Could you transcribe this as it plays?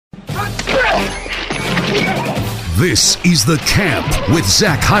This is The Camp with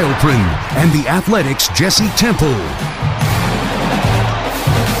Zach Heilprin and the Athletics' Jesse Temple.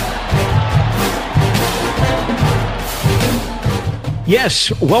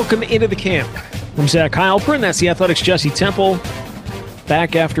 Yes, welcome into The Camp. I'm Zach Heilprin. That's the Athletics' Jesse Temple.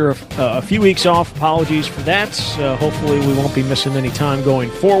 Back after a few weeks off. Apologies for that. Hopefully we won't be missing any time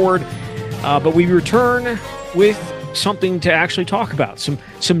going forward. But we return with something to actually talk about,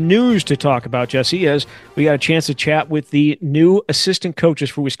 some news to talk about, Jesse, as we got a chance to chat with the new assistant coaches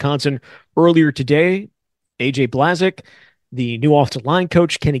for Wisconsin earlier today. AJ Blazik, the new offensive line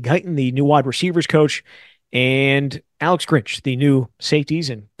coach, Kenny Guyton, the new wide receivers coach, and Alex Grinch, the new safeties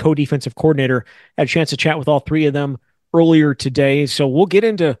and co-defensive coordinator. Had a chance to chat with all three of them earlier today. So we'll get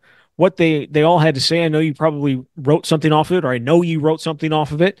into what they all had to say. I know you probably wrote something off of it, or I know you wrote something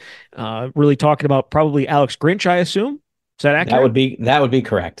off of it. Really talking about probably Alex Grinch, I assume. Is that accurate? That would be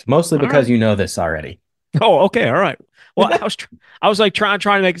correct. Mostly All because right. You know this already. Oh, okay, all right. Well, I was like trying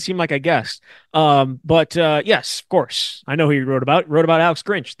to make it seem like I guessed. But yes, of course, I know who you wrote about. Wrote about Alex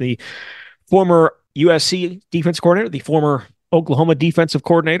Grinch, the former USC defense coordinator, the former Oklahoma defensive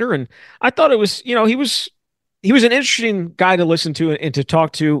coordinator, and I thought it was, he was an interesting guy to listen to and to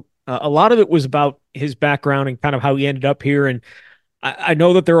talk to. A lot of it was about his background and kind of how he ended up here. And I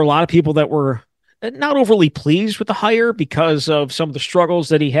know that there are a lot of people that were not overly pleased with the hire because of some of the struggles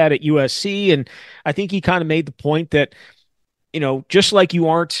that he had at USC. And I think he kind of made the point that, just like you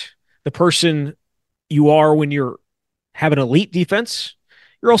aren't the person you are when you're have an elite defense,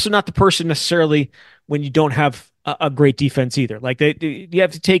 you're also not the person necessarily when you don't have a great defense either. Like you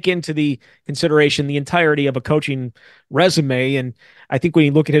have to take into the consideration the entirety of a coaching resume. And I think when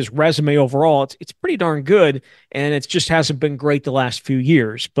you look at his resume overall, it's pretty darn good. And it just hasn't been great the last few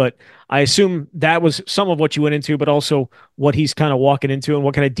years. But I assume that was some of what you went into, but also what he's kind of walking into and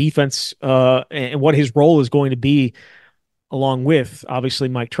what kind of defense and what his role is going to be, along with obviously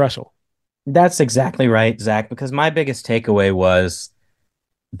Mike Tressel. That's exactly right, Zach, because my biggest takeaway was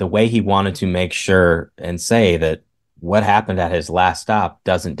the way he wanted to make sure and say that what happened at his last stop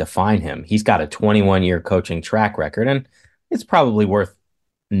doesn't define him. He's got a 21-year coaching track record, and it's probably worth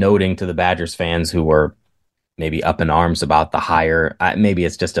noting to the Badgers fans who were maybe up in arms about the hire. Maybe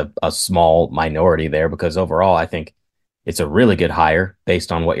it's just a small minority there, because overall I think it's a really good hire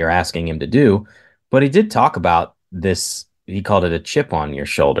based on what you're asking him to do. But he did talk about this. He called it a chip on your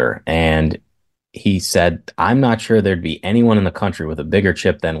shoulder, and he said, I'm not sure there'd be anyone in the country with a bigger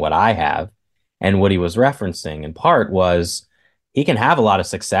chip than what I have. And what he was referencing in part was he can have a lot of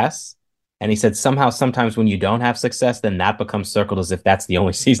success. And he said somehow, sometimes when you don't have success, then that becomes circled as if that's the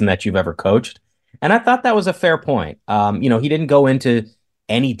only season that you've ever coached. And I thought that was a fair point. He didn't go into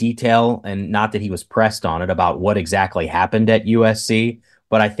any detail, and not that he was pressed on it, about what exactly happened at USC.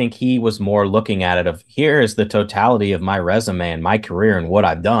 But I think he was more looking at it of, here is the totality of my resume and my career and what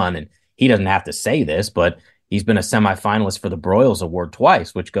I've done. And he doesn't have to say this, but he's been a semifinalist for the Broyles Award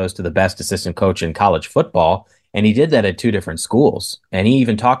twice, which goes to the best assistant coach in college football. And he did that at two different schools. And he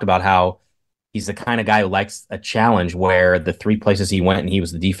even talked about how he's the kind of guy who likes a challenge, where the three places he went and he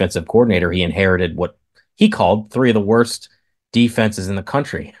was the defensive coordinator, he inherited what he called three of the worst defenses in the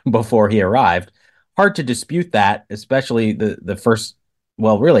country before he arrived. Hard to dispute that, especially the first,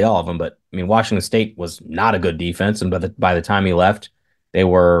 well, really all of them. But I mean, Washington State was not a good defense. And by the time he left, they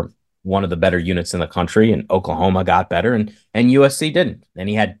were one of the better units in the country, and Oklahoma got better, and USC didn't. And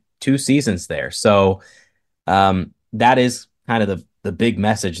he had 2 seasons there. So that is kind of the big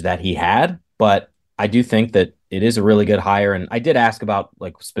message that he had. But I do think that it is a really good hire. And I did ask about,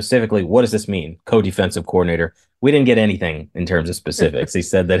 like, specifically, what does this mean? Co-defensive coordinator. We didn't get anything in terms of specifics. He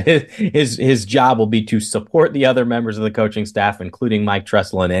said that his job will be to support the other members of the coaching staff, including Mike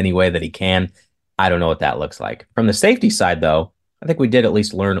Tressel, in any way that he can. I don't know what that looks like. From the safety side, though, I think we did at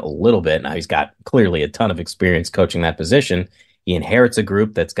least learn a little bit. Now, he's got clearly a ton of experience coaching that position. He inherits a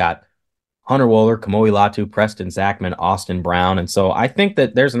group that's got Hunter Wohler, Kamoi Latu, Preston Zachman, Austin Brown. And so I think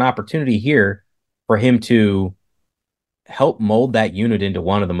that there's an opportunity here for him to help mold that unit into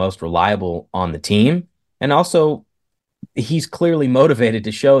one of the most reliable on the team. And also, he's clearly motivated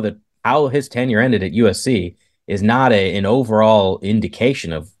to show that how his tenure ended at USC is not an overall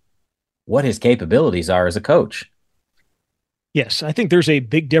indication of what his capabilities are as a coach. Yes, I think there's a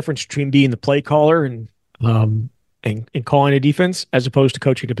big difference between being the play caller and calling a defense as opposed to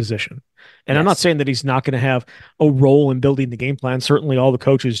coaching a position. And yes, I'm not saying that he's not going to have a role in building the game plan. Certainly all the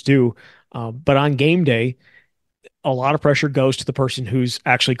coaches do. But on game day, a lot of pressure goes to the person who's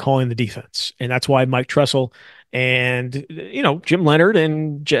actually calling the defense. And that's why Mike Tressel and, Jim Leonard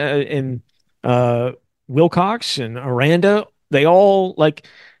and Wilcox and Aranda, they all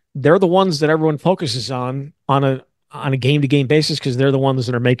they're the ones that everyone focuses on a game to game basis because they're the ones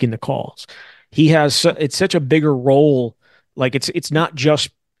that are making the calls. It's such a bigger role. Like it's not just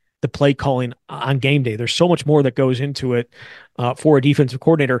the play calling on game day. There's so much more that goes into it for a defensive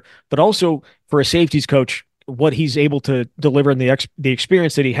coordinator, but also for a safeties coach. What he's able to deliver and the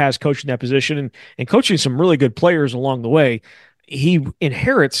experience that he has coaching that position and coaching some really good players along the way, he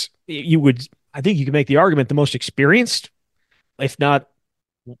inherits. I think you can make the argument the most experienced, if not,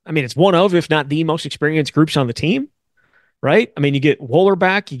 I mean, it's one of, if not the most experienced groups on the team, right? I mean, you get Wohler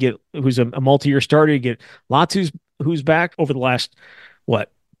back, you get who's a multi-year starter, you get Latu's who's back over the last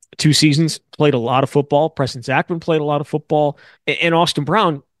what 2 seasons, played a lot of football. Preston Zachman played a lot of football, and Austin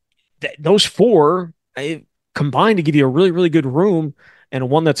Brown. Those four combined to give you a really, really good room and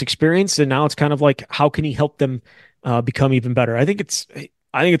one that's experienced. And now it's kind of like, how can he help them become even better? I think it's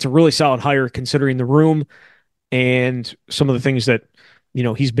a really solid hire considering the room and some of the things that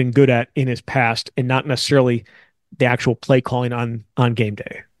he's been good at in his past, and not necessarily the actual play calling on game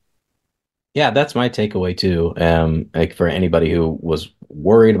day. Yeah, that's my takeaway too. Like for anybody who was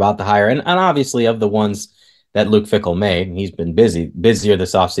worried about the hire, and obviously of the ones that Luke Fickell made, he's been busier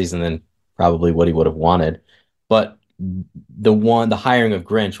this offseason than probably what he would have wanted. But the hiring of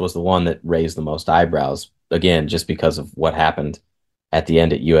Grinch was the one that raised the most eyebrows, again, just because of what happened at the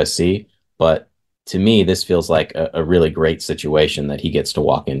end at USC. But to me, this feels like a really great situation that he gets to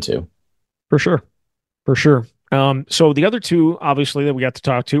walk into. For sure. For sure. So the other two, obviously, that we got to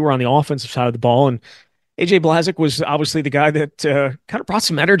talk to were on the offensive side of the ball, and AJ Blazik was obviously the guy that kind of brought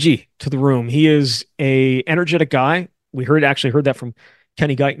some energy to the room. He is a energetic guy. We actually heard that from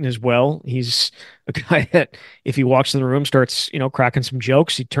Kenny Guyton as well. He's a guy that if he walks in the room, starts cracking some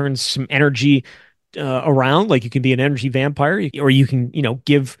jokes, he turns some energy around. Like you can be an energy vampire, or you can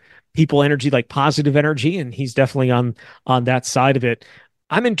give people energy, like positive energy, and he's definitely on that side of it.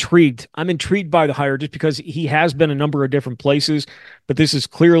 I'm intrigued. I'm intrigued by the hire just because he has been a number of different places, but this is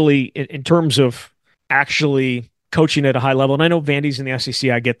clearly in terms of actually coaching at a high level. And I know Vandy's in the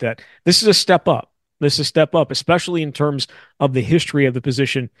SEC. I get that. This is a step up. This is a step up, especially in terms of the history of the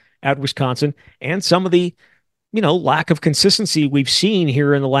position at Wisconsin and some of the, lack of consistency we've seen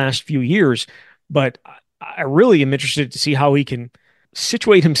here in the last few years. But I really am interested to see how he can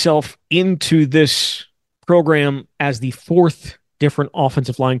situate himself into this program as the fourth different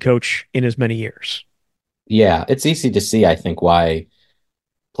offensive line coach in as many years. Yeah, it's easy to see, I think, why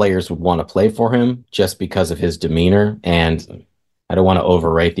players would want to play for him just because of his demeanor. And I don't want to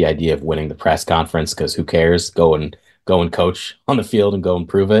overrate the idea of winning the press conference because who cares? Go and coach on the field and go and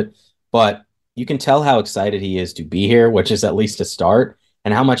prove it. But you can tell how excited he is to be here, which is at least a start,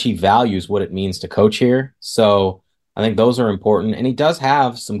 and how much he values what it means to coach here. So I think those are important. And he does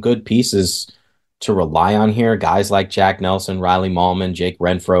have some good pieces to rely on here. Guys like Jack Nelson, Riley Mahlman, Jake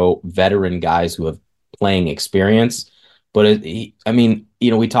Renfro, veteran guys who have playing experience. But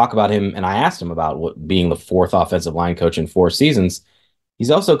we talk about him, and I asked him about being the fourth offensive line coach in 4 seasons.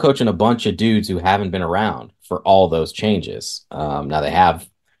 He's also coaching a bunch of dudes who haven't been around for all those changes. Now they have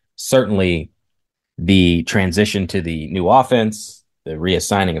certainly the transition to the new offense, the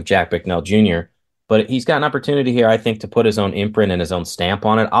reassigning of Jack Bicknell Jr., but he's got an opportunity here, I think, to put his own imprint and his own stamp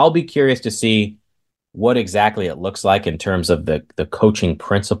on it. I'll be curious to see what exactly it looks like in terms of the coaching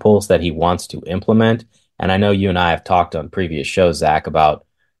principles that he wants to implement. And I know you and I have talked on previous shows, Zach, about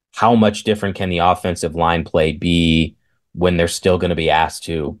how much different can the offensive line play be when they're still going to be asked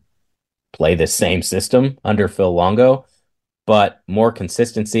to play the same system under Phil Longo. But more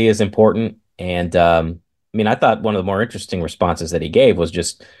consistency is important. And I thought one of the more interesting responses that he gave was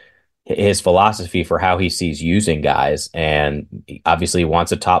just his philosophy for how he sees using guys. And obviously he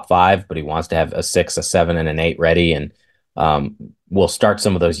wants a top five, but he wants to have a 6, a 7, and an 8 ready. And we'll start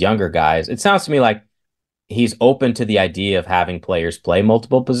some of those younger guys. It sounds to me like he's open to the idea of having players play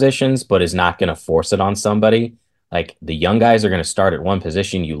multiple positions, but is not going to force it on somebody. Like the young guys are going to start at one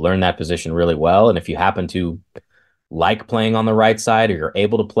position. You learn that position really well. And if you happen to like playing on the right side, or you're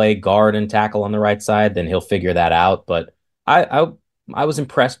able to play guard and tackle on the right side, then he'll figure that out. But I was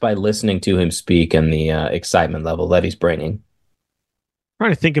impressed by listening to him speak and the excitement level that he's bringing.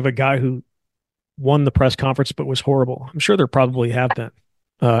 Trying to think of a guy who won the press conference but was horrible. I'm sure there probably have been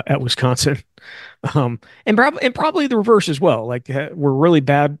at Wisconsin, and probably the reverse as well. Like we're really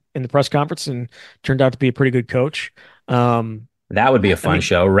bad in the press conference and turned out to be a pretty good coach. That would be a fun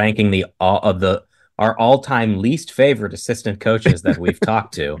show, ranking our all-time least favorite assistant coaches that we've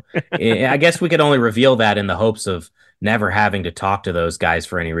talked to. I guess we could only reveal that in the hopes of never having to talk to those guys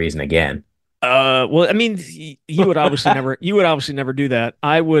for any reason again. Well, I mean, you would obviously never, you would obviously never do that.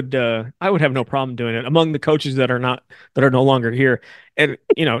 I would have no problem doing it among the coaches that are not, that are no longer here. And,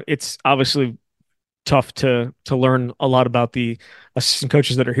 it's obviously tough to learn a lot about the assistant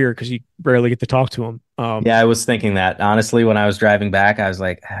coaches that are here because you rarely get to talk to them. Yeah, I was thinking that honestly when I was driving back, I was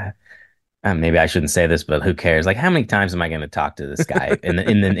like, maybe I shouldn't say this, but who cares? Like, how many times am I going to talk to this guy in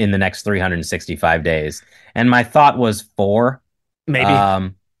the next 365 days? And my thought was four, Maybe.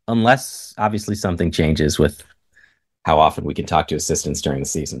 um, unless obviously something changes with how often we can talk to assistants during the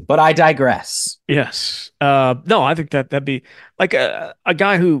season. But I digress. Yes. No, I think that'd be like a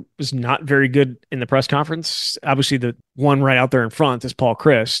guy who was not very good in the press conference. Obviously, the one right out there in front is Paul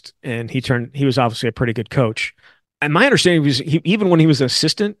Christ, and he was obviously a pretty good coach. And my understanding was even when he was an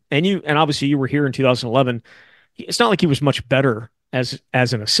assistant, and obviously you were here in 2011, it's not like he was much better as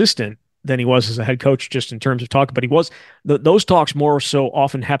an assistant than he was as a head coach, just in terms of talk. But those talks more so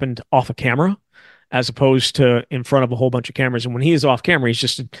often happened off a camera as opposed to in front of a whole bunch of cameras. And when he is off camera,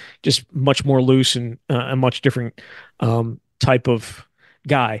 he's just much more loose and a much different type of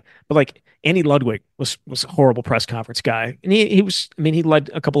guy. But like Andy Ludwig was a horrible press conference guy, and he was. I mean, he led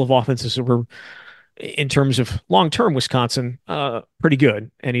a couple of offenses that were, in terms of long term Wisconsin, pretty good,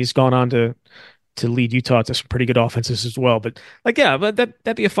 and he's gone on to lead Utah to some pretty good offenses as well. But like, yeah, but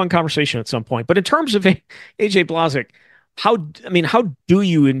that'd be a fun conversation at some point. But in terms of AJ Blazik, how do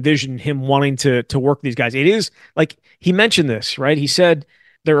you envision him wanting to work these guys? It is like he mentioned this, right? He said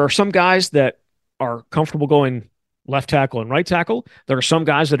there are some guys that are comfortable going left tackle and right tackle. There are some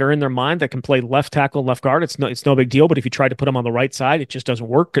guys that are in their mind that can play left tackle, left guard. It's no big deal. But if you try to put them on the right side, it just doesn't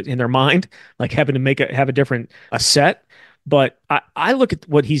work in their mind, like having to have a different a set. But I look at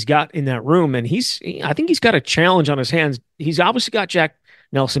what he's got in that room, and I think he's got a challenge on his hands. He's obviously got Jack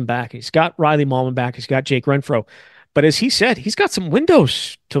Nelson back. He's got Riley Mallman back. He's got Jake Renfro. But as he said, he's got some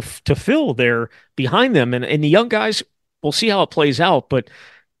windows to fill there behind them, and the young guys. We'll see how it plays out, but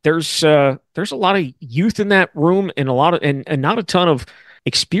there's a lot of youth in that room and a lot of and not a ton of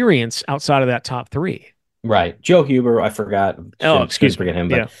experience outside of that top three. Right. Joe Huber, I forgot. Oh, Shouldn't excuse me. forget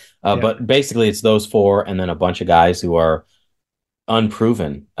him, Yeah, but yeah. but basically it's those four and then a bunch of guys who are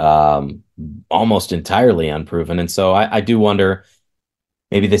unproven, almost entirely unproven. And so I do wonder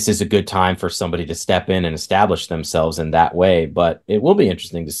maybe this is a good time for somebody to step in and establish themselves in that way. But it will be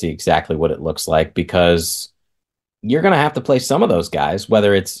interesting to see exactly what it looks like because you're going to have to play some of those guys,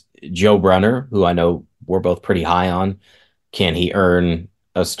 whether it's Joe Brunner, who I know we're both pretty high on. Can he earn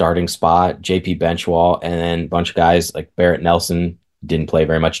a starting spot? JP Benchwall, and then a bunch of guys like Barrett Nelson didn't play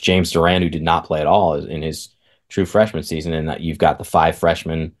very much. James Duran, who did not play at all in his true freshman season. And you've got the five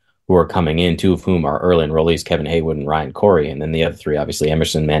freshmen who are coming in, two of whom are early enrollees, Kevin Haywood and Ryan Corey. And then the other three, obviously,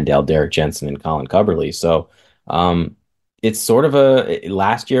 Emerson Mandel, Derek Jensen, and Colin Cubberley. So it's sort of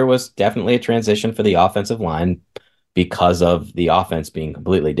last year was definitely a transition for the offensive line because of the offense being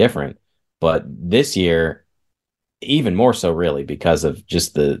completely different. But this year, even more so, really, because of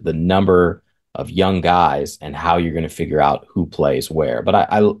just the number of young guys and how you're going to figure out who plays where. But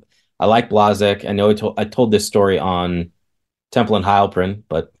I like Blazek. I know I told this story on Temple and Heilprin,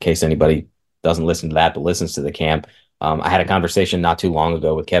 but in case anybody doesn't listen to that but listens to the camp, I had a conversation not too long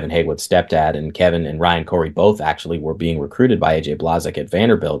ago with Kevin Haywood's stepdad, and Kevin and Ryan Corey both actually were being recruited by AJ Blazek at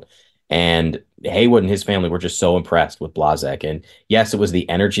Vanderbilt. And Haywood and his family were just so impressed with Blazek. And yes, it was the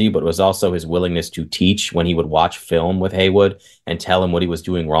energy, but it was also his willingness to teach when he would watch film with Haywood and tell him what he was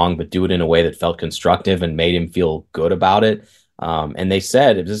doing wrong, but do it in a way that felt constructive and made him feel good about it. And they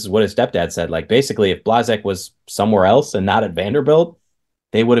said, this is what his stepdad said, like basically if Blazek was somewhere else and not at Vanderbilt,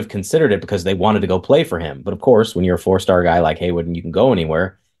 they would have considered it because they wanted to go play for him. But of course, when you're a four-star guy like Haywood and you can go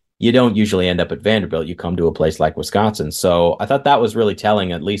anywhere, you don't usually end up at Vanderbilt. You come to a place like Wisconsin. So I thought that was really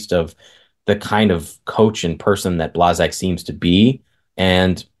telling, at least of the kind of coach and person that Blazek seems to be,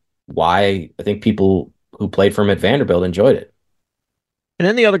 and why I think people who played for him at Vanderbilt enjoyed it. And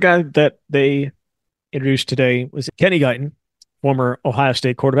then the other guy that they introduced today was Kenny Guyton, former Ohio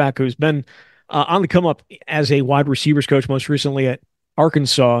State quarterback, who's been on the come up as a wide receivers coach, most recently at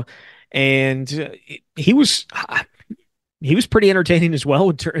Arkansas, and he was pretty entertaining as well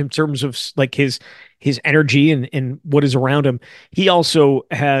in terms of like his energy and what is around him. He also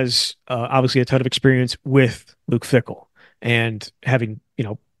has obviously a ton of experience with Luke Fickell, and having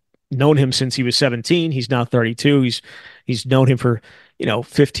known him since he was 17. He's now 32. He's known him for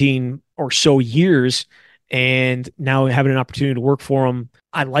 15 or so years, and now having an opportunity to work for him.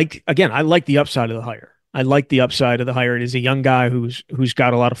 I like the upside of the hire. I like the upside of the hire. It is a young guy who's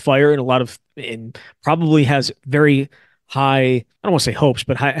got a lot of fire and and probably has very I don't want to say hopes,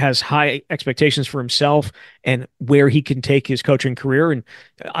 but has high expectations for himself and where he can take his coaching career. And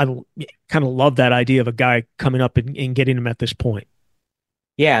I kind of love that idea of a guy coming up and getting him at this point.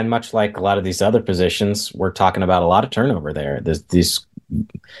 Yeah, and much like a lot of these other positions, we're talking about a lot of turnover there.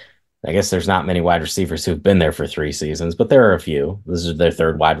 I guess there's not many wide receivers who've been there for 3 seasons, but there are a few. This is their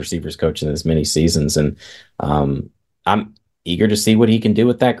third wide receivers coach in this many seasons, and I'm eager to see what he can do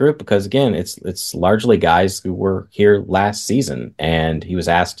with that group because again, it's largely guys who were here last season, and he was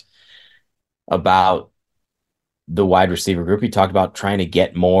asked about the wide receiver group. He talked about trying to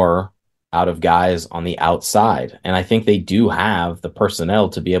get more out of guys on the outside, and I think they do have the personnel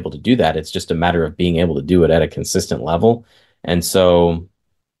to be able to do that. It's just a matter of being able to do it at a consistent level, and so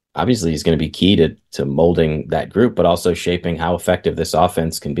obviously he's going to be key to molding that group, but also shaping how effective this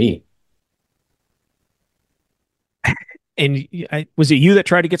offense can be. And was it you that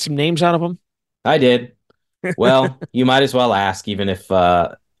tried to get some names out of him? I did. Well, you might as well ask, even if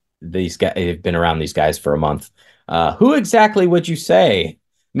these guys have been around these guys for a month. Who exactly would you say?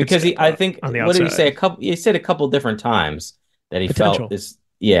 Because I think, on the what did he say? outside. He said a couple different times that he felt Potential. this.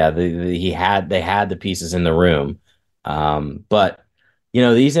 Yeah, they had the pieces in the room, but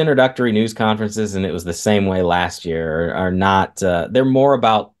these introductory news conferences, and it was the same way last year, are not. They're more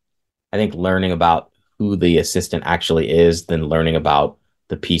about, I think, learning about who the assistant actually is than learning about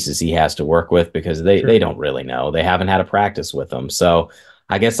the pieces he has to work with because they Sure. don't really know. They haven't had a practice with them. So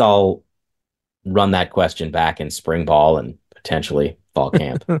I guess I'll run that question back in spring ball and potentially fall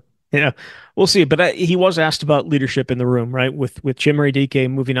camp. Yeah, we'll see. But he was asked about leadership in the room, right? With Chimere Dike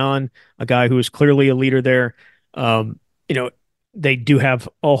moving on, a guy who is clearly a leader there. Um, you know, they do have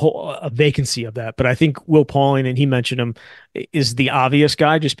a vacancy of that. But I think Will Pauling, and he mentioned him, is the obvious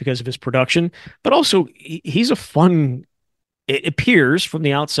guy just because of his production. But also, he's a fun. It appears from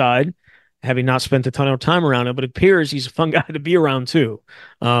the outside, having not spent a ton of time around him, but it appears he's a fun guy to be around too.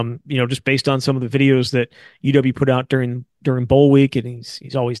 Just based on some of the videos that UW put out during bowl week, and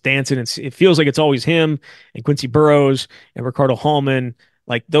he's always dancing. It feels like it's always him and Quincy Burrows and Ricardo Hallman.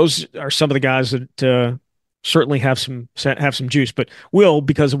 Like those are some of the guys that certainly have some juice. But Will,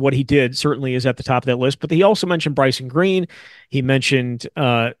 because of what he did, certainly is at the top of that list. But he also mentioned Bryson Green. He mentioned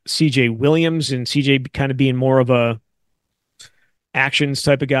C.J. Williams, and C.J. kind of being more of a actions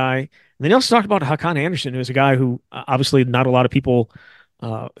type of guy. And then he also talked about Hakan Anderson, who's a guy who obviously not a lot of people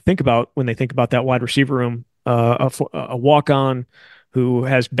think about when they think about that wide receiver room. A walk on who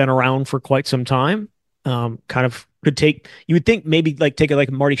has been around for quite some time. Kind of could take, you would think maybe like take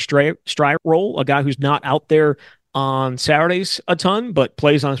a Marty Stry role, a guy who's not out there on Saturdays a ton, but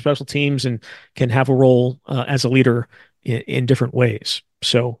plays on special teams and can have a role as a leader in different ways.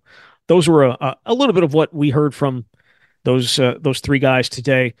 So those were a little bit of what we heard from those three guys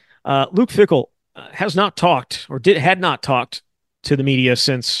today. Luke Fickell has not talked or had not talked to the media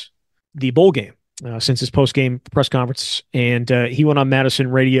since the bowl game, since his post game press conference, and he went on Madison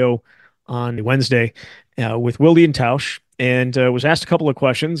Radio on Wednesday with Willie and Tausch. And was asked a couple of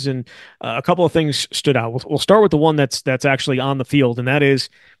questions, and a couple of things stood out. We'll start with the one that's actually on the field, and that is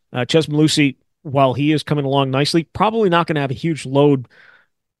Ches Malusi. While he is coming along nicely, probably not going to have a huge load,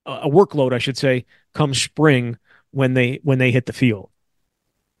 a workload, I should say, come spring when they hit the field.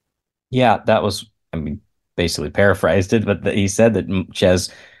 Yeah, that was, I mean, basically paraphrased it, but he said that Ches,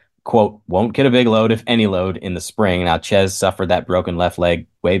 quote, won't get a big load, if any load, in the spring. Now, Ches suffered that broken left leg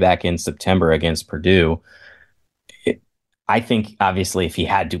way back in September against Purdue. I think, obviously, if he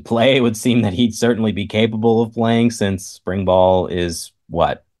had to play, it would seem that he'd certainly be capable of playing since spring ball is,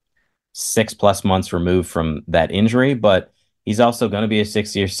 what, 6+ months removed from that injury. But he's also going to be a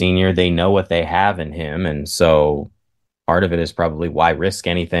 6-year senior. They know what they have in him. And so part of it is probably why risk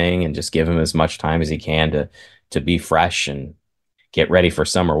anything and just give him as much time as he can to be fresh and get ready for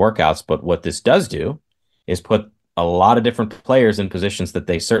summer workouts. But what this does do is put a lot of different players in positions that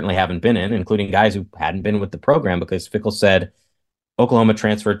they certainly haven't been in, including guys who hadn't been with the program, because Fickell said Oklahoma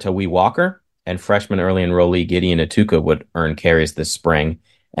transferred to Wee Walker and freshman early enrollee Gideon Atuka would earn carries this spring.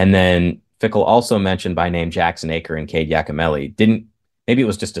 And then Fickell also mentioned by name Jackson Aker and Cade Yakimelli. Maybe it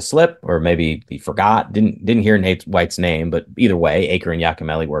was just a slip, or maybe he forgot. Didn't hear Nate White's name, but either way, Aker and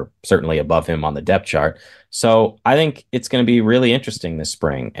Yakimelli were certainly above him on the depth chart. So I think it's going to be really interesting this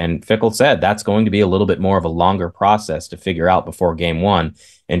spring. And Fickell said that's going to be a little bit more of a longer process to figure out before game one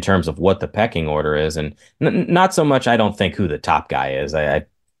in terms of what the pecking order is, and not so much, I don't think, who the top guy is.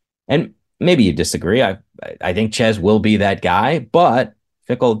 And maybe you disagree. I think Ches will be that guy, but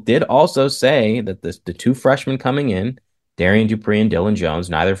Fickell did also say that the two freshmen coming in, Darian Dupree and Dylan Jones,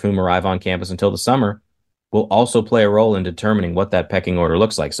 neither of whom arrive on campus until the summer, will also play a role in determining what that pecking order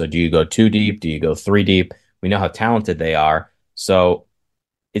looks like. So do you go 2 deep? Do you go 3 deep? We know how talented they are. So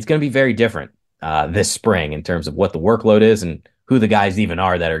it's going to be very different this spring in terms of what the workload is and who the guys even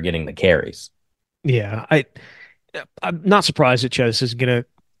are that are getting the carries. Yeah, I'm not surprised that Chez is going to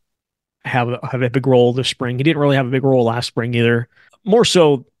have a big role this spring. He didn't really have a big role last spring either. More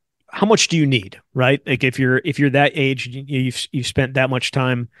so, how much do you need, right? Like if you're that age, you've spent that much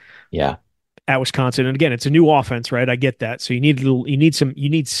time Yeah. at Wisconsin, and again, it's a new offense, right? I get that. So you need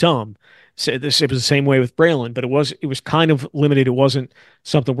some. So this it was the same way with Braylon, but it was kind of limited. It wasn't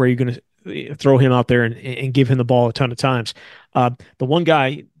something where you're going to throw him out there and give him the ball a ton of times. The one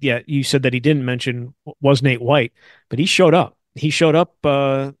guy, yeah, you said that he didn't mention was Nate White, but he showed up. He showed up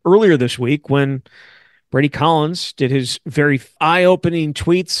earlier this week when Brady Collins did his very eye-opening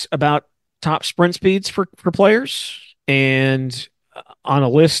tweets about top sprint speeds for players, and on a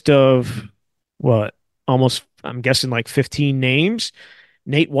list of what almost I'm guessing like 15 names,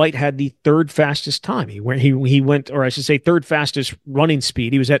 Nate White had the third fastest time. He went, or I should say, third fastest running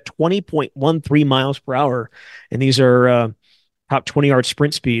speed. He was at 20.13 miles per hour, and these are top 20-yard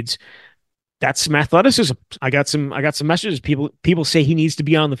sprint speeds. That's some athleticism. I got some messages. People say he needs to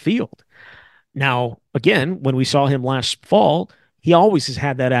be on the field. Now, again, when we saw him last fall, he always has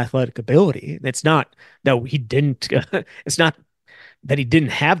had that athletic ability. It's not that he didn't. It's not that he didn't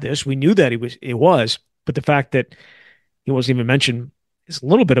have this. We knew that it was, but the fact that he wasn't even mentioned is a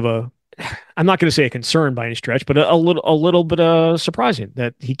little bit of a. I'm not going to say a concern by any stretch, but a little bit surprising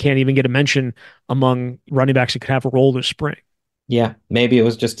that he can't even get a mention among running backs that could have a role this spring. Yeah. Maybe it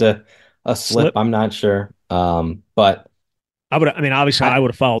was just a slip. Slip. I'm not sure. But I mean, obviously, I, I would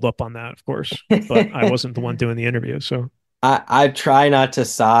have followed up on that, of course, but I wasn't the one doing the interview, so. I try not to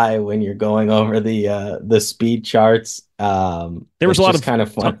sigh when you're going over the speed charts. There was It's a lot just of kind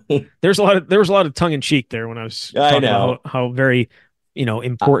of funny. there was a lot of tongue in cheek there when I was I talking about know. how very Uh,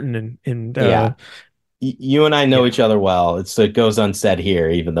 important and yeah. You and I know yeah. each other well. It goes unsaid here,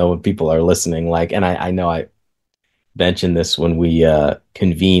 even though when people are listening, like, and I know I mentioned this when we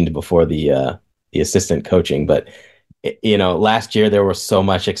convened before the assistant coaching, but last year there was so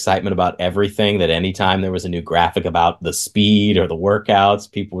much excitement about everything that anytime there was a new graphic about the speed or the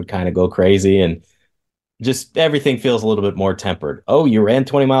workouts, people would kind of go crazy. And just everything feels a little bit more tempered. Oh, you ran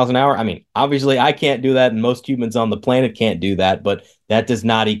 20 miles an hour. I mean, obviously I can't do that, and most humans on the planet can't do that, but that does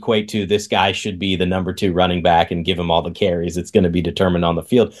not equate to this guy should be the number 2 running back and give him all the carries. It's going to be determined on the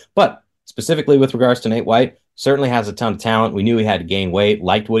field. But specifically with regards to Nate White, certainly has a ton of talent. We knew he had to gain weight,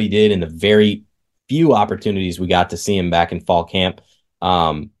 liked what he did in the very few opportunities we got to see him back in fall camp.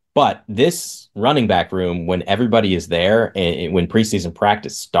 But this running back room, when everybody is there and when preseason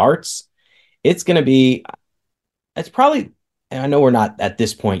practice starts, it's going to be, it's probably, and I know we're not at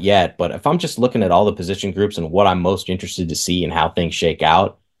this point yet, but if I'm just looking at all the position groups and what I'm most interested to see and how things shake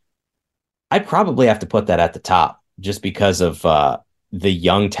out, I'd probably have to put that at the top just because of the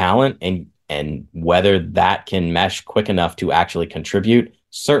young talent and whether that can mesh quick enough to actually contribute.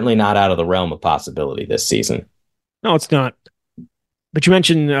 Certainly not out of the realm of possibility this season. No, it's not. But you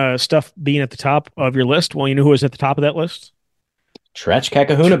mentioned stuff being at the top of your list. Well, you know who was at the top of that list? Tretch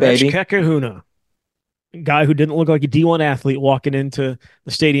Kakahuna, Tretch baby. Kakahuna, guy who didn't look like a D1 athlete walking into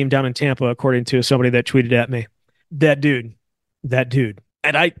the stadium down in Tampa, according to somebody that tweeted at me. That dude, that dude,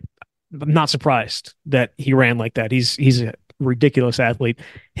 and I'm not surprised that he ran like that. He's a ridiculous athlete.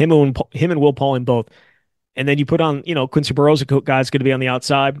 Him and Will Pauling both. And then you put on, Quincy Burrows, a guy's going to be on the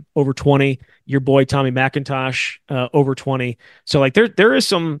outside, over 20. Your boy Tommy McIntosh, over 20. So like there is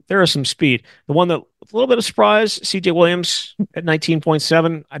some speed. The one that a little bit of surprise, CJ Williams at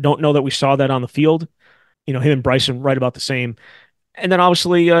 19.7. I don't know that we saw that on the field. Him and Bryson right about the same. And then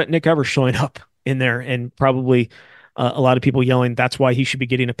obviously Nick Evers showing up in there, and probably a lot of people yelling that's why he should be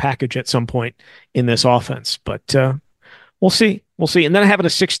getting a package at some point in this offense. But we'll see. We'll see. And then having a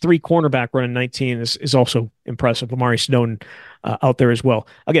 6'3" cornerback running 19 is also impressive. Amari Snowden out there as well.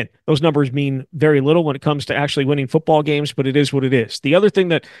 Again, those numbers mean very little when it comes to actually winning football games, but it is what it is. The other thing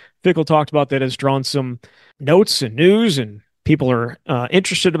that Fickell talked about that has drawn some notes and news, and people are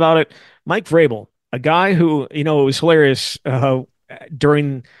interested about it, Mike Vrabel, a guy who, it was hilarious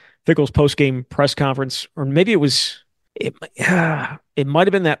during Fickell's post-game press conference, or maybe it might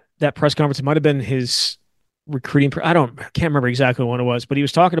have been that press conference. It might have been his recruiting. I can't remember exactly what it was, but he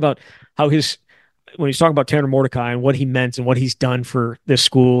was talking about how when he's talking about Tanner Mordecai and what he meant and what he's done for this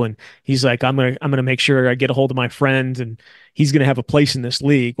school. And he's like, I'm gonna make sure I get a hold of my friend and he's gonna have a place in this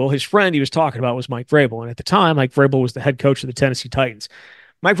league. Well, his friend he was talking about was Mike Vrabel. And at the time, Mike Vrabel was the head coach of the Tennessee Titans.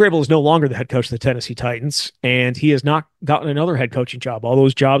 Mike Vrabel is no longer the head coach of the Tennessee Titans, and he has not gotten another head coaching job. All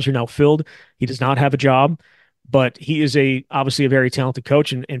those jobs are now filled. He does not have a job. but he is obviously a very talented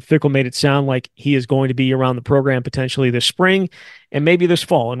coach, and Fickell made it sound like he is going to be around the program potentially this spring and maybe this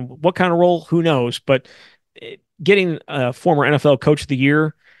fall. And what kind of role, who knows? But getting a former NFL Coach of the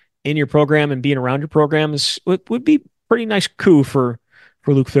Year in your program and being around your program would be pretty nice coup for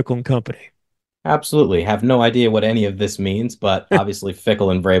Luke Fickell and company. Absolutely. Have no idea what any of this means, but obviously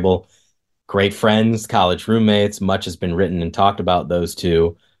Fickell and Vrabel, great friends, college roommates. Much has been written and talked about those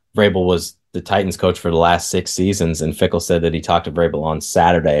two. Vrabel was the Titans coach for the last 6 seasons, and Fickell said that he talked to Vrabel on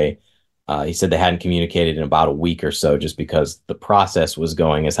Saturday. He said they hadn't communicated in about a week or so just because the process was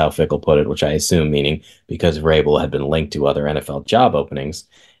going, as how Fickell put it, which I assume meaning because Vrabel had been linked to other NFL job openings.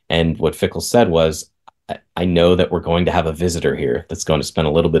 And what Fickell said was, I know that we're going to have a visitor here that's going to spend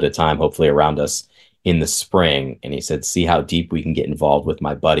a little bit of time, hopefully around us in the spring. And he said, see how deep we can get involved with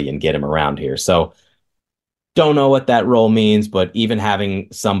my buddy and get him around here. So don't know what that role means, but even having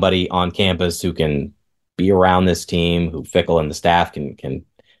somebody on campus who can be around this team, who Fickell and the staff can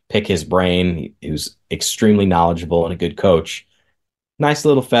pick his brain, who's extremely knowledgeable and a good coach, nice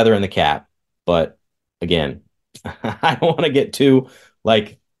little feather in the cap. But again, I don't want to get too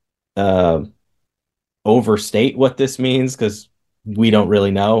like uh overstate what this means because we don't really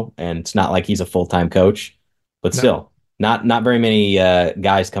know, and it's not like he's a full-time coach. But No. still, not very many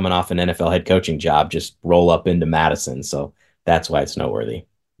guys coming off an NFL head coaching job just roll up into Madison, so that's why it's noteworthy.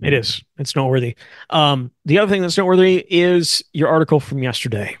 It is. It's noteworthy. The other thing that's noteworthy is your article from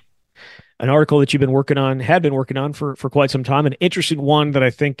yesterday, an article that had been working on for quite some time, an interesting one that I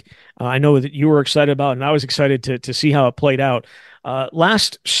think I know that you were excited about, and I was excited to see how it played out.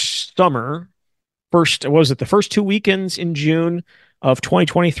 Last summer, the first 2 weekends in June of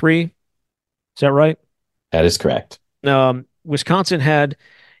 2023? Is that right? That is correct. Wisconsin had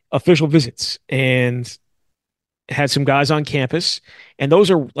official visits and had some guys on campus. And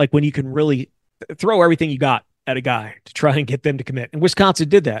those are like when you can really throw everything you got at a guy to try and get them to commit. And Wisconsin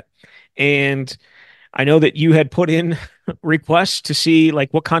did that. And I know that you had put in requests to see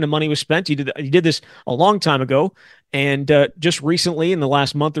like what kind of money was spent. You did this a long time ago, and just recently in the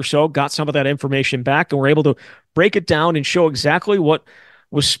last month or so, got some of that information back, and were able to break it down and show exactly what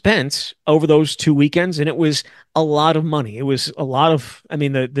was spent over those 2 weekends. And it was a lot of money. It was a lot of. I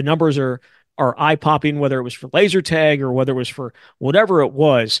mean, the numbers are eye popping, whether it was for laser tag or whether it was for whatever it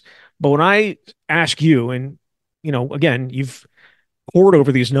was. But when I ask you, and again, you've poured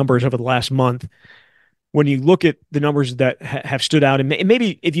over these numbers over the last month, when you look at the numbers that have stood out, and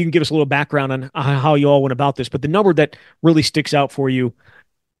maybe if you can give us a little background on how you all went about this, but the number that really sticks out for you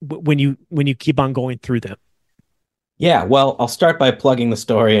when you keep on going through them. Yeah, well, I'll start by plugging the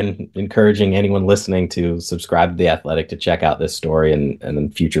story and encouraging anyone listening to subscribe to The Athletic to check out this story and then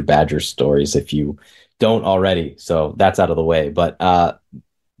future Badgers stories if you don't already. So that's out of the way. But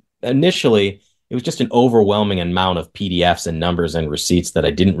initially, it was just an overwhelming amount of PDFs and numbers and receipts that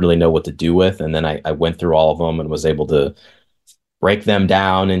I didn't really know what to do with. And then I went through all of them and was able to break them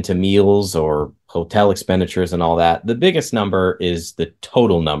down into meals or hotel expenditures and all that. The biggest number is the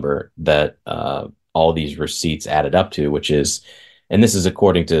total number that all these receipts added up to, which is, and this is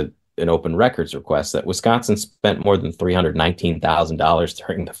according to an open records request, that Wisconsin spent more than $319,000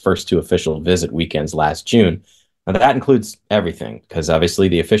 during the first two official visit weekends last June. Now, that includes everything, because obviously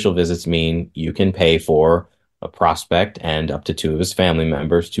the official visits mean you can pay for a prospect and up to two of his family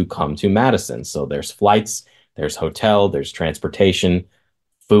members to come to Madison. So there's flights, there's hotel, there's transportation,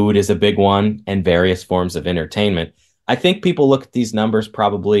 food is a big one, and various forms of entertainment. I think people look at these numbers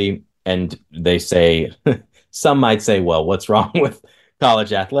probably and they say, some might say, well, what's wrong with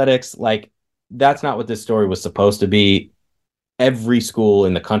college athletics? Like, that's not what this story was supposed to be. Every school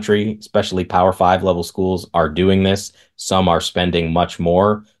in the country, especially Power 5 level schools, are doing this. Some are spending much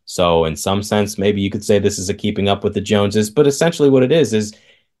more. So in some sense, maybe you could say this is a keeping up with the Joneses, but essentially what it is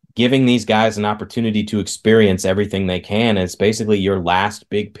giving these guys an opportunity to experience everything they can. And it's basically your last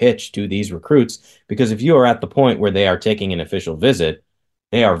big pitch to these recruits, because if you are at the point where they are taking an official visit,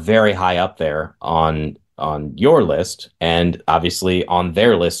 they are very high up there on your list and obviously on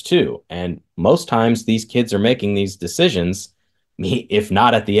their list too. And most times these kids are making these decisions, if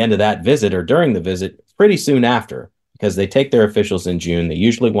not at the end of that visit or during the visit, pretty soon after, because they take their officials in June. They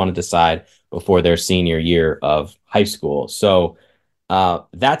usually want to decide before their senior year of high school. So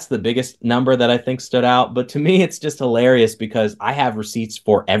that's the biggest number that I think stood out. But to me, it's just hilarious because I have receipts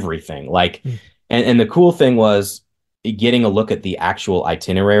for everything. And the cool thing was getting a look at the actual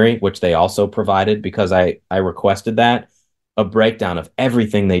itinerary, which they also provided because I requested that, a breakdown of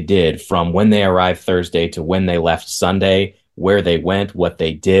everything they did from when they arrived Thursday to when they left Sunday, where they went, what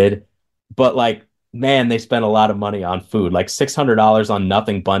they did. But man, they spent a lot of money on food, like $600 on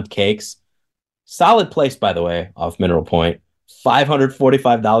nothing bundt cakes. Solid place, by the way, off Mineral Point.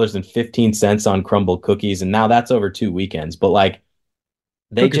 $545.15 on crumbled cookies. And now that's over 2 weekends. But like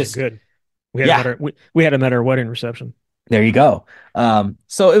they Cookies are just, good. yeah, We had them at our wedding reception. there you go.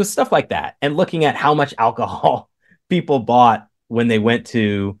 So it was stuff like that. And looking at how much alcohol people bought when they went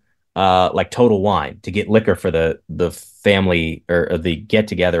to like Total Wine to get liquor for the family or the get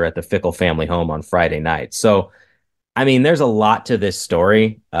together at the Fickell family home on Friday night. So I mean, there's a lot to this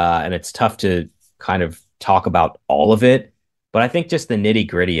story, and it's tough to kind of talk about all of it. But I think just the nitty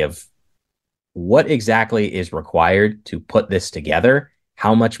gritty of what exactly is required to put this together,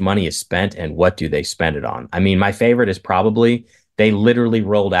 how much money is spent, and what do they spend it on? I mean, my favorite is probably they literally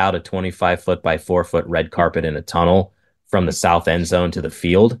rolled out a 25-foot by 4 foot red carpet in a tunnel from the south end zone to the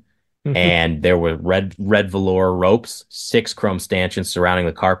field. And there were red velour ropes, 6 chrome stanchions surrounding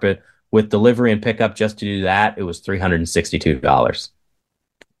the carpet. With delivery and pickup, just to do that, it was $362.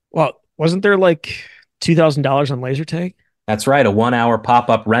 Well, wasn't there like $2,000 on laser tag? That's right, a 1 hour pop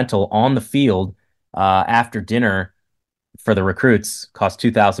up rental on the field after dinner for the recruits cost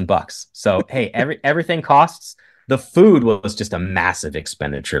 $2,000. So hey, everything costs. The food was just a massive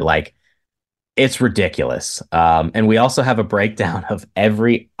expenditure. Like it's ridiculous. And we also have a breakdown of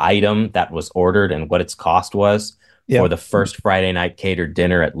every item that was ordered and what its cost was for the first Friday night catered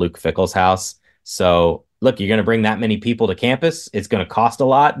dinner at Luke Fickell's house. So look, you're going to bring that many people to campus. It's going to cost a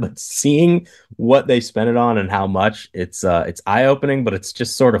lot, but seeing what they spent it on and how much, it's eye opening, but it's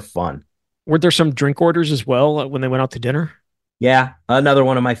just sort of fun. Were there some drink orders as well when they went out to dinner? Yeah, another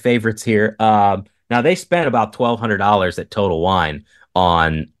one of my favorites here. Now they spent about $1,200 at Total Wine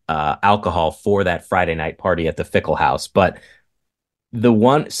on alcohol for that Friday night party at the Fickell house, but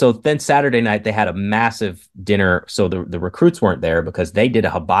so then Saturday night they had a massive dinner. So the recruits weren't there because they did a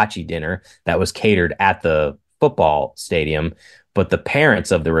hibachi dinner that was catered at the football stadium. But the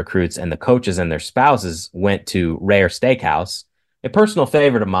parents of the recruits and the coaches and their spouses went to Rare Steakhouse, a personal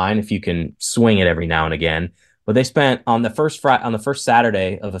favorite of mine, if you can swing it every now and again. But they spent on the first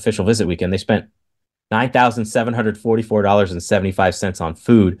Saturday of official visit weekend, they spent $9,744.75 on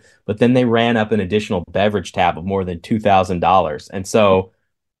food, but then they ran up an additional beverage tab of more than $2,000. And so,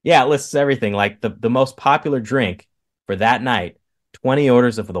 yeah, it lists everything. Like the most popular drink for that night, 20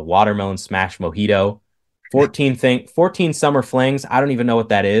 orders of the watermelon smash mojito, 14 summer flings. I don't even know what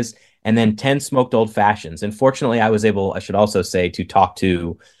that is. And then 10 smoked old fashions. And fortunately, I should also say, to talk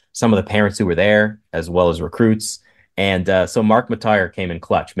to some of the parents who were there, as well as recruits. And so Mark Matire came in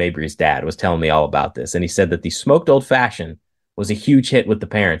clutch. Mabry's dad was telling me all about this. And he said that the smoked old fashioned was a huge hit with the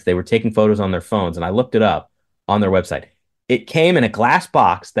parents. They were taking photos on their phones. And I looked it up on their website. It came in a glass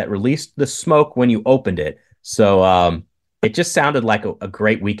box that released the smoke when you opened it. So it just sounded like a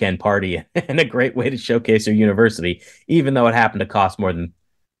great weekend party and a great way to showcase your university, even though it happened to cost more than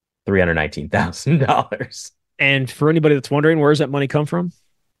 $319,000. And for anybody that's wondering, where does that money come from?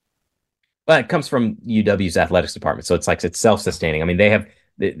 Well, it comes from UW's athletics department. So it's self-sustaining. I mean, they have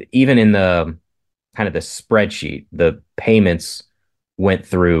even in the kind of the spreadsheet, the payments went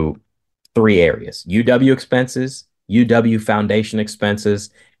through 3 areas: UW expenses, UW foundation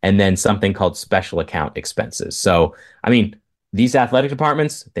expenses, and then something called special account expenses. So, I mean, these athletic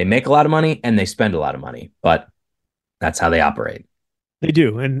departments, they make a lot of money and they spend a lot of money, but that's how they operate. They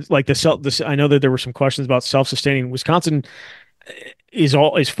do. And like I know that there were some questions about self-sustaining. Wisconsin is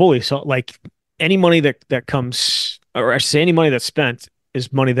fully so like any money that comes, or I should say any money that's spent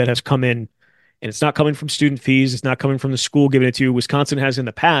is money that has come in, and it's not coming from student fees. It's not coming from the school giving it to you. Wisconsin has in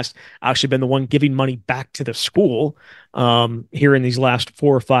the past actually been the one giving money back to the school here in these last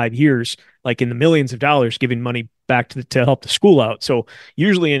 4 or 5 years, like in the millions of dollars, giving money back to help the school out. So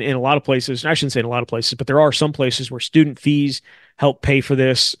usually in a lot of places, I shouldn't say in a lot of places, but there are some places where student fees help pay for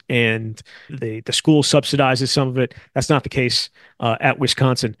this and the school subsidizes some of it. That's not the case at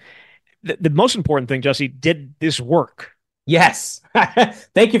Wisconsin. The most important thing, Jesse, did this work? Yes.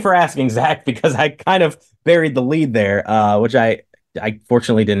 Thank you for asking, Zach, because I kind of buried the lead there, which I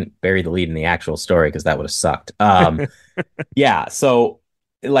fortunately didn't bury the lead in the actual story because that would have sucked. Yeah. So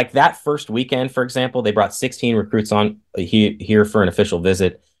like that first weekend, for example, they brought 16 recruits on here for an official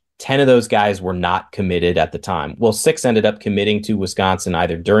visit. 10 of those guys were not committed at the time. Well, 6 ended up committing to Wisconsin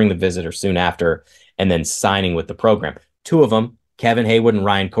either during the visit or soon after, and then signing with the program. 2 of them, Kevin Haywood and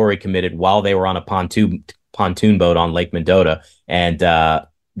Ryan Corey, committed while they were on a pontoon boat on Lake Mendota, and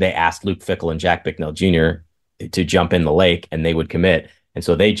they asked Luke Fickell and Jack Bicknell Jr. to jump in the lake, and they would commit, and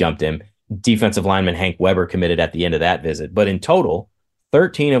so they jumped in. Defensive lineman Hank Weber committed at the end of that visit, but in total,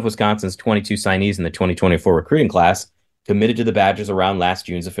 13 of Wisconsin's 22 signees in the 2024 recruiting class committed to the Badgers around last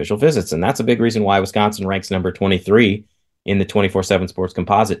June's official visits, and that's a big reason why Wisconsin ranks number 23 in the 24/7 Sports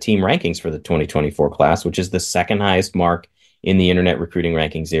Composite team rankings for the 2024 class, which is the second highest mark in the Internet Recruiting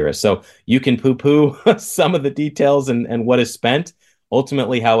Rankings era. So you can poo-poo some of the details and what is spent.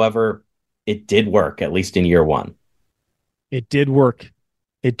 Ultimately, however, it did work, at least in year one. It did work.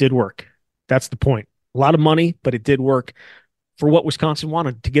 It did work. That's the point. A lot of money, but it did work for what Wisconsin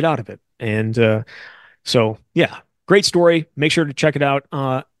wanted to get out of it. And so, yeah, great story. Make sure to check it out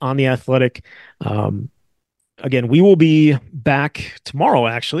on The Athletic. Again, we will be back tomorrow,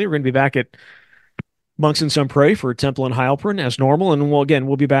 actually. We're going to be back at Monks and Some Prey for Temple and Heilprin as normal. And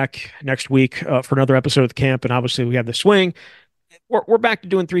we'll be back next week for another episode of the camp. And obviously, we have the swing. We're back to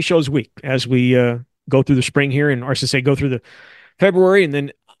doing 3 shows a week as we go through the spring here, and or I should say, go through the February, and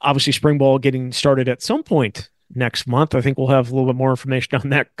then obviously spring ball getting started at some point next month. I think we'll have a little bit more information on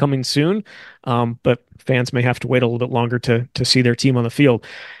that coming soon, but fans may have to wait a little bit longer to see their team on the field.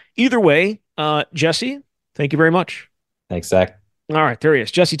 Either way, Jesse, thank you very much. Thanks, Zach. All right, there he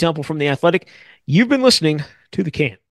is, Jesse Temple from The Athletic. You've been listening to The Can.